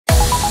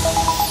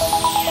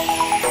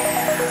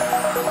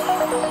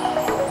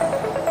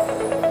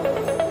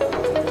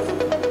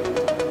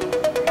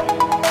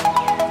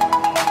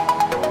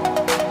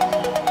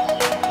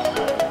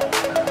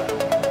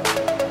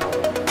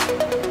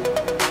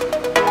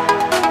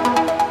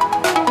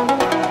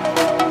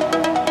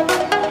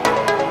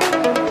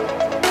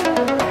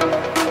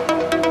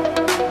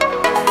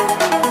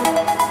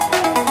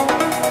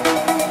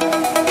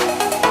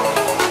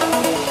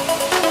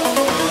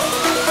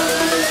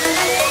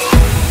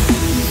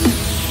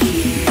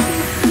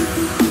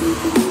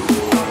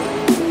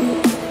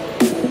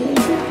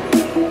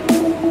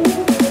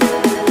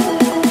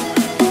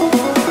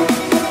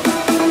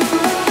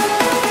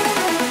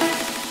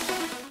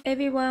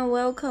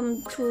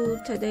welcome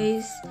to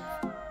today's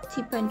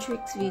tip and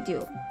tricks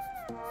video.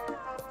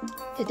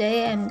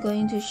 Today I'm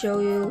going to show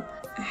you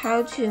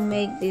how to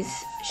make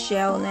this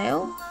shell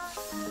nail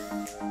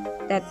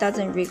that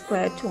doesn't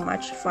require too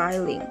much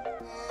filing,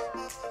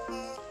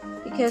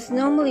 because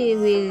normally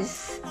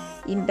with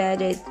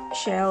embedded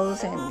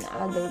shells and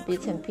other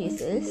bits and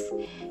pieces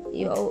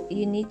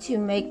you need to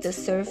make the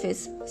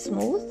surface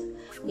smooth.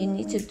 You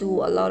need to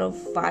do a lot of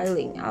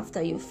filing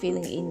after you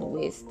filling in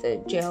with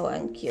the gel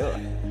and cure.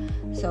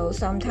 So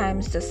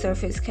sometimes the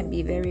surface can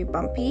be very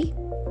bumpy.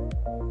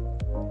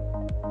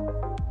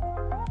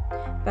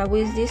 But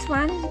with this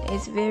one,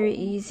 it's very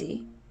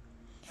easy.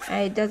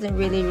 And it doesn't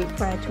really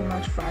require too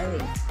much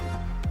filing.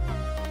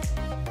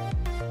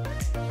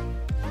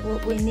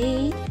 What we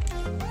need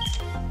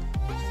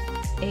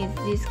is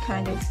this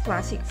kind of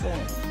plastic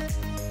foam.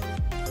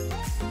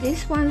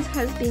 This one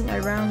has been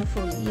around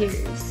for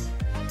years.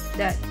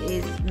 That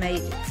is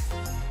made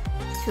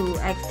to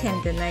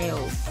extend the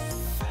nail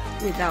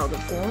without the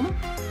foam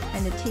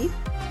and the tip.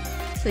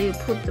 So you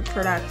put the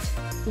product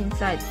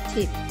inside the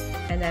tip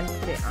and then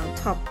put it on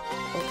top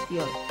of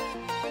your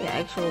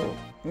actual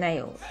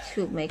nail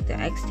to make the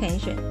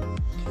extension.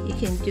 You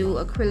can do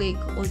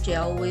acrylic or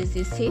gel with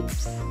these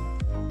tips.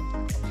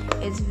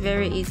 It's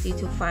very easy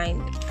to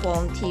find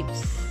foam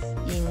tips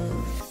in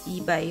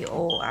eBay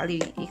or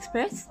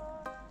AliExpress.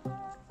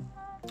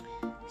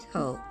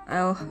 So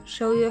I'll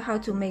show you how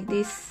to make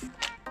this,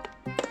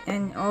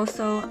 and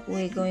also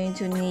we're going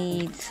to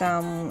need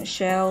some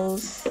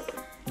shells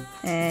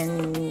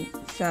and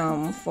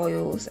some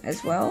foils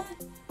as well.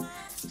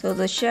 So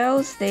the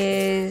shells,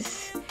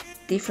 there's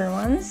different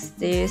ones.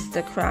 There's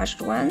the crushed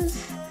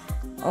ones,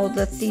 all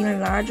the thin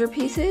larger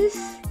pieces,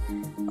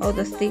 all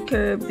the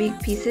thicker big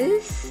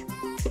pieces.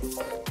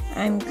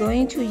 I'm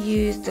going to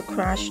use the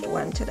crushed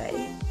one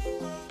today,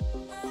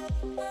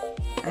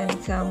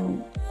 and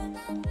some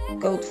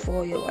gold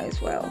foil as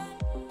well.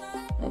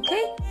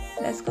 Okay,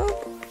 let's go.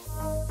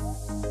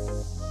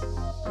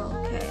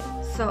 Okay,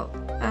 so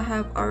I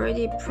have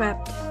already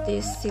prepped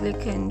this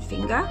silicone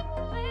finger.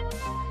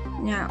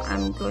 Now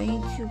I'm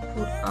going to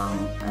put on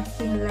a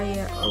thin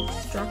layer of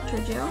structure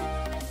gel.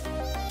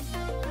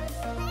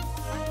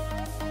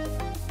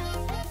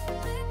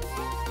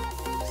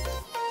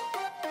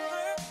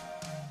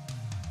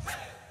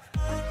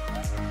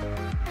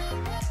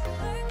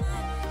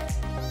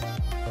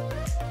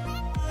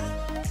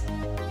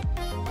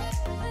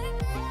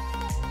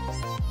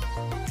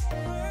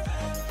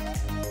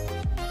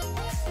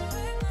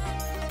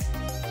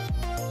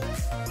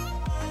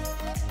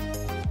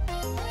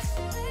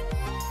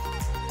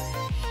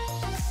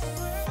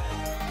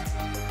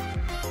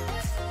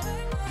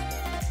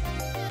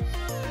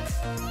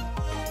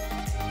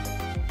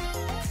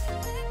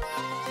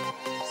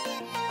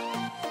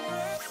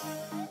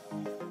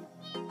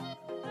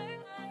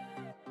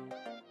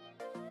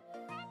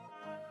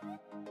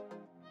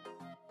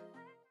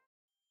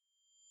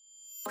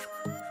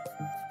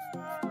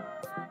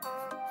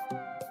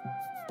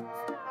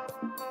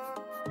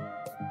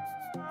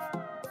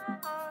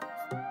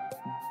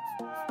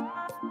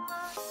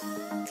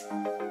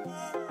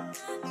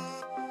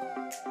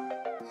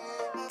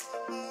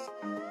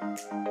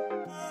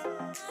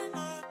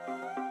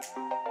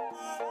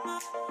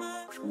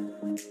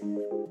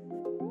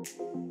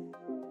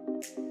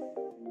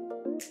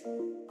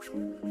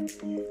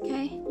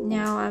 Okay,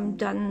 now I'm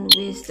done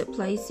with the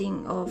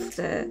placing of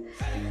the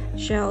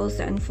shells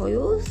and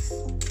foils.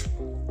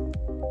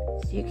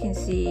 As you can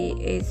see,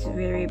 it's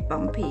very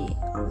bumpy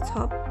on the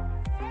top.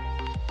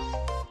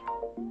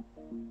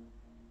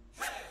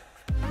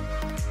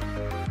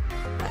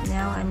 But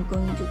now I'm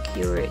going to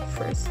cure it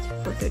first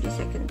for 30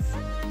 seconds.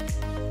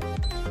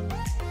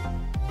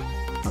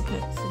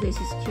 Okay, so this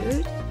is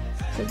cured.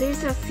 So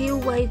there's a few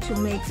ways to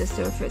make the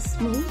surface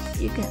smooth.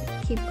 You can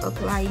keep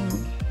applying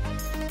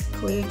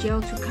clear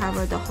gel to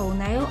cover the whole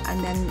nail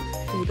and then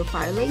do the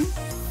filing,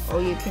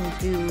 or you can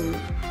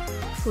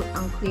put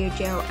on clear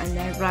gel and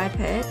then wrap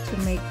it to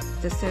make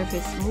the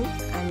surface smooth,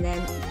 and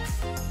then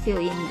fill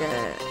in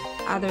the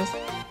other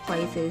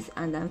places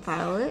and then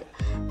file it.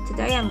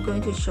 Today I'm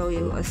going to show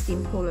you a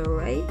simpler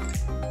way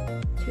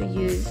to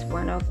use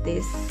one of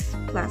these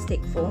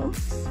plastic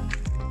foams,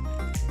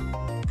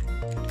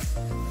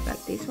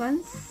 like these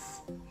ones.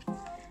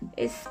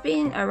 It's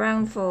been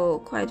around for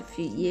quite a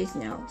few years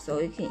now, so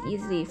you can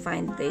easily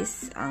find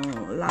this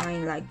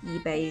online like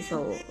eBay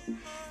or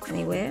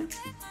anywhere.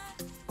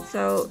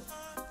 So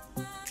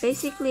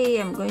basically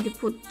I'm going to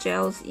put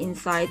gels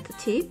inside the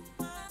tip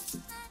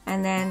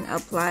and then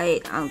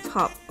apply it on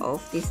top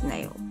of this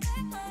nail.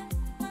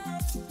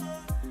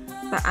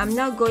 But I'm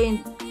not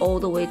going all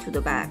the way to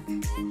the back.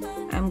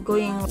 I'm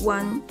going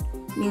 1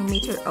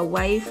 millimeter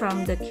away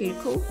from the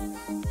cuticle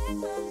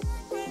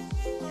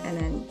and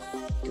then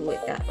do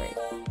it that way.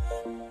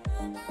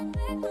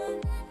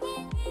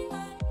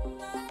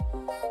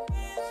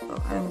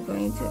 So I'm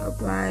going to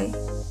apply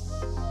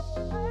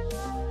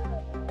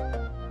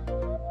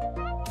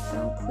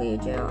some clear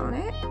gel on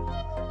it.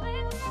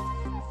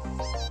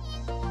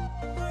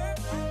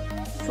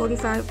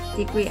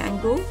 45-degree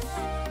angle.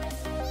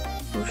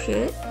 push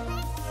it,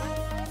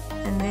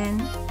 and then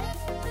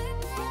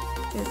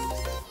just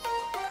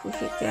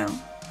push it down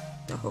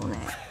the whole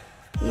nail.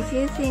 If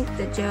you think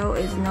the gel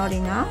is not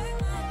enough,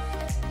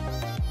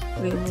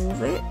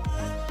 remove it,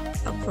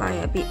 apply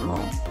a bit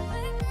more.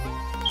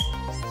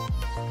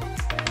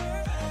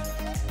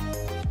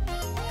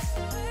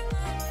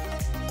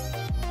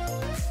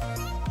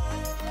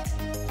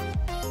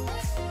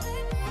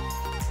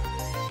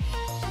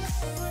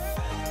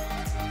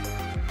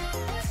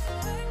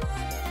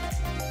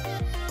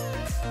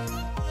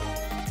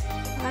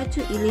 Try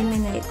to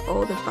eliminate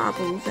all the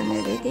bubbles and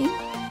everything.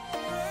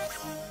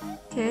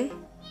 Okay,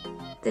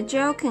 the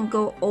gel can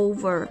go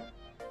over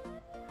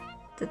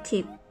the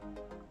tip.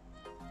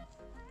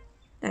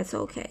 That's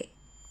okay.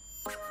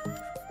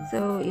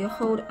 So you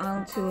hold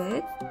on to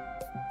it,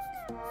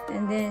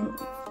 and then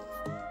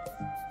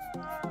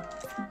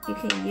you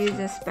can use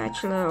a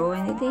spatula or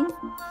anything.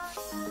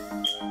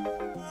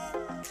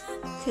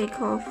 Take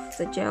off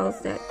the gels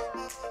that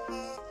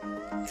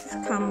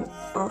come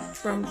off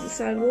from the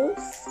side walls.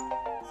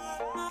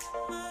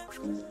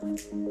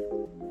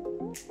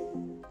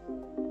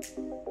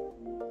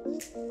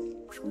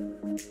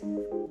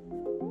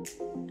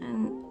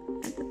 And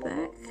at the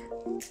back.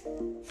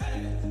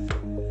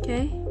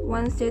 Okay,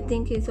 once you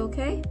think it's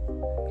okay,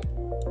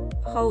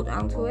 hold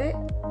on to it.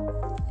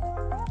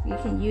 You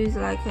can use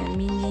like a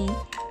mini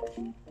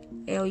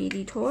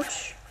LED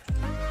torch.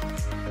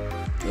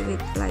 Give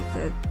it like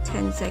a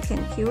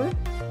 10-second cure.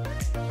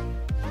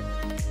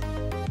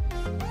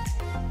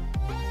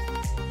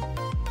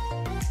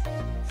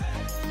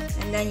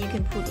 And then you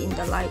can put in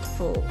the light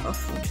for a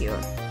full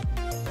cure.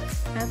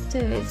 After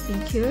it's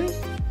been cured,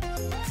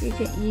 you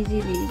can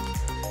easily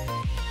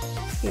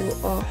peel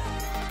off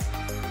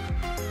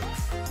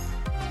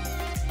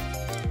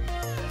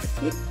the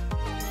tip.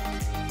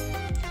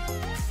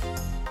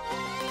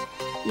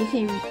 You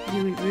can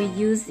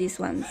reuse these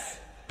ones.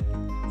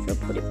 So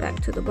put it back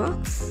to the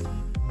box.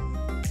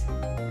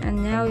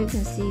 And now you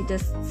can see the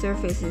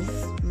surface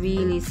is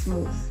really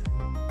smooth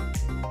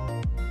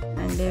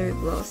and very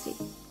glossy.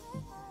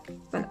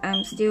 But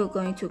I'm still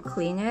going to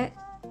clean it.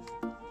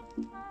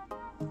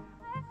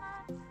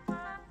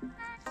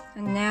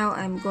 And now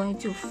I'm going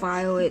to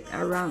file it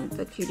around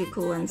the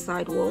cuticle and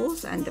side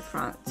walls and the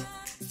front.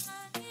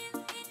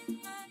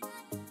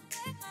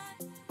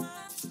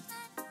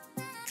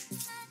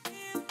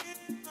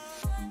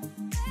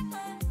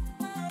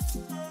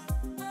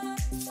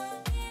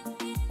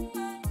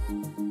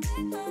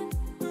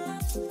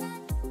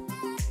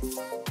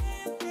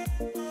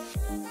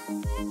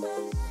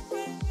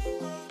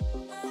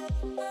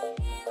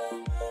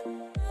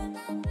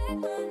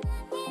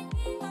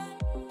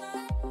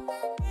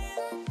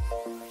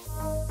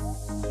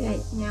 Okay,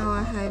 now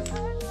I have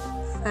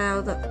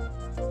filed the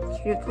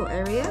cuticle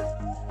area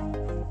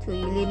to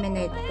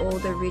eliminate all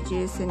the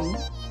ridges and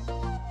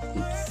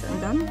dips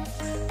and dumps.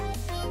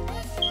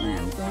 Now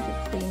I'm going to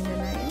clean the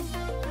nail.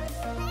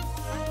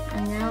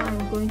 And now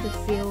I'm going to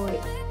fill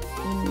it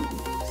in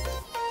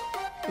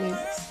with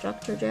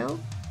structure gel.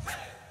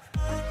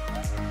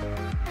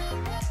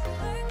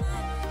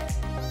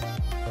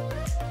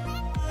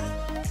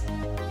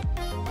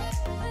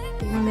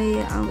 Lay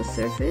it on the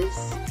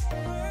surface.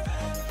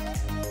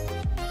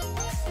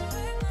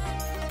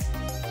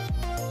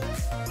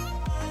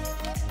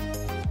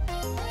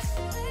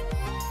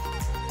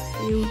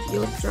 Use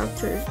your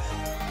structures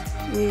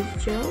with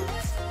gel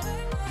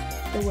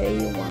the way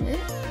you want it.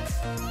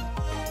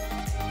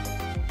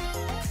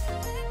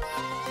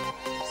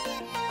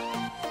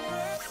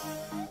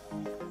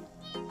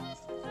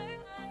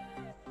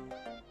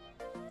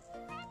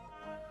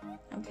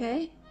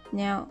 Okay,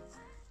 now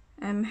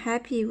I'm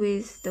happy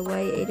with the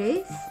way it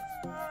is.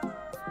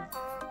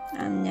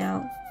 And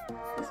now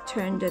let's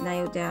turn the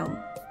nail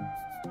down,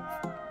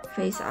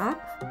 face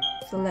up,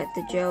 so let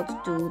the gel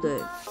do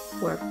the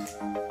work.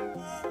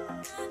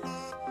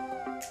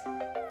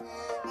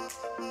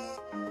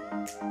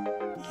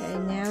 Okay,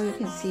 now you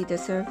can see the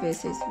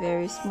surface is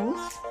very smooth.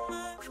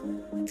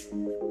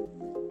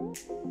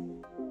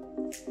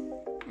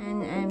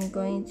 And I'm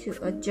going to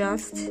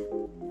adjust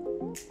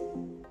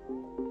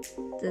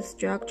the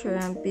structure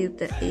and build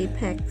the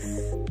apex.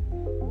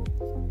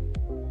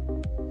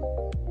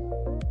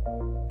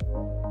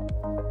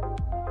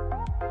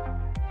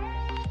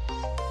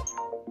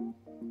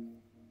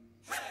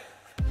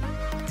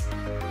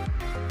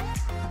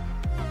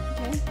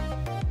 Okay,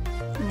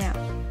 now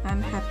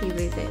I'm happy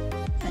with it,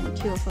 and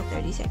cure for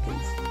 30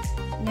 seconds.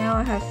 Now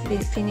I have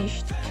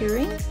finished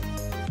curing.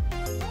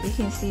 You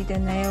can see the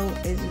nail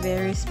is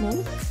very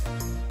smooth.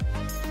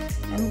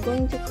 I'm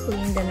going to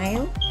clean the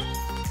nail.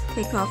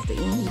 Take off the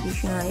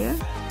inhibition layer.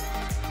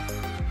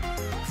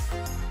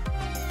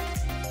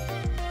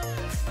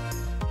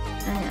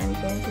 And I'm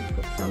going to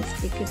put some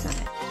stickers on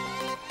it.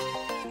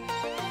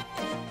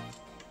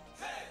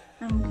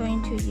 I'm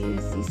going to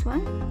use this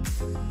one.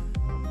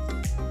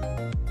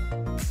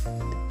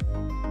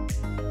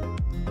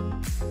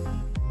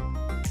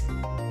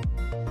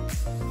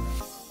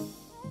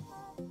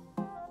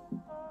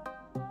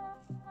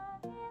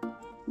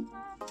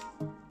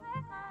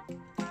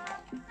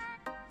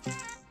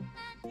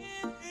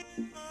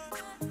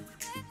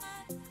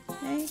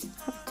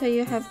 after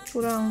you have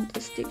put on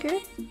the sticker,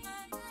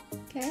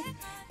 okay,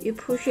 you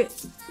push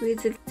it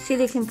with the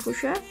silicone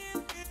pusher.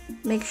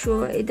 Make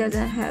sure it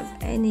doesn't have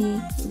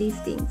any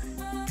liftings.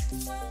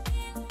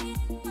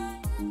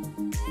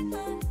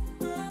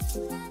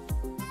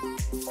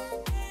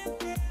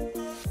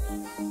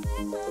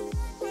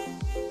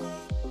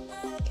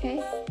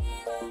 Okay,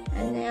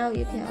 and now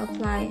you can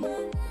apply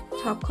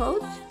top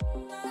coat.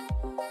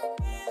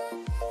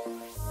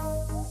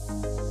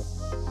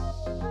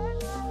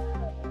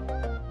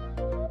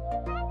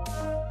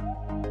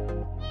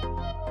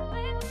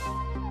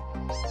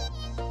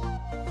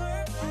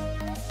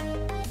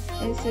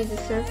 And see, the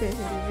surface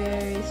is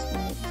very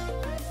smooth.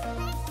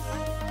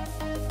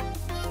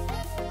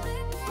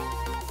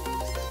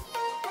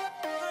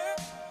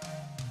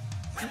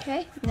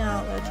 Okay,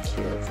 now let's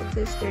cure for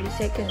this 30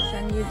 seconds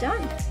and you're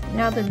done.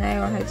 Now the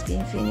nail has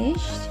been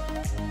finished.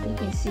 You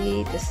can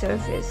see the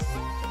surface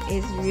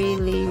is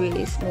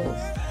really smooth.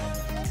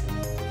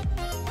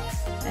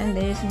 And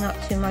there's not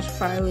too much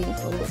filing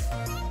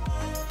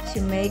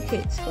to make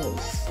it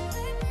smooth.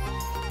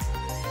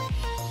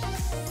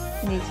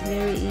 And it's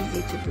very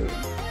easy to do.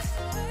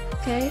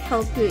 Okay,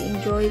 hope you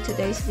enjoyed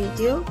today's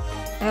video.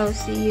 I'll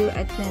see you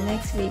at the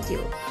next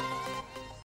video.